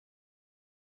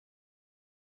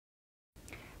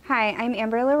Hi, I'm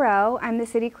Amber LaRoe. I'm the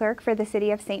city clerk for the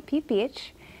city of St. Pete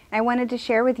Beach. I wanted to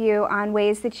share with you on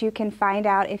ways that you can find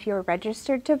out if you're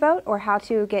registered to vote or how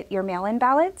to get your mail-in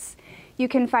ballots. You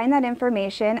can find that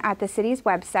information at the city's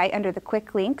website under the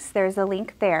quick links. There's a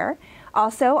link there.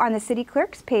 Also, on the city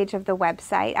clerk's page of the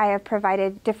website, I have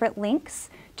provided different links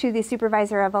to the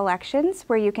supervisor of elections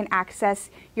where you can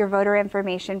access your voter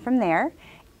information from there.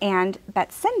 And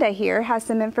Betsinda here has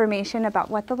some information about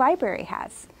what the library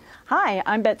has. Hi,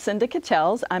 I'm Betsinda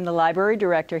Cattels. I'm the library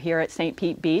director here at St.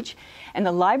 Pete Beach, and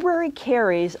the library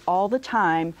carries all the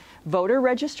time voter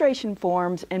registration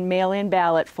forms and mail-in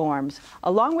ballot forms,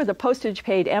 along with a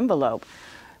postage-paid envelope.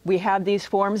 We have these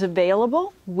forms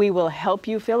available. We will help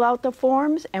you fill out the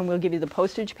forms, and we'll give you the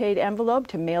postage-paid envelope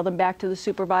to mail them back to the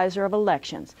supervisor of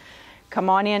elections. Come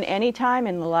on in anytime,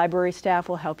 and the library staff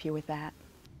will help you with that.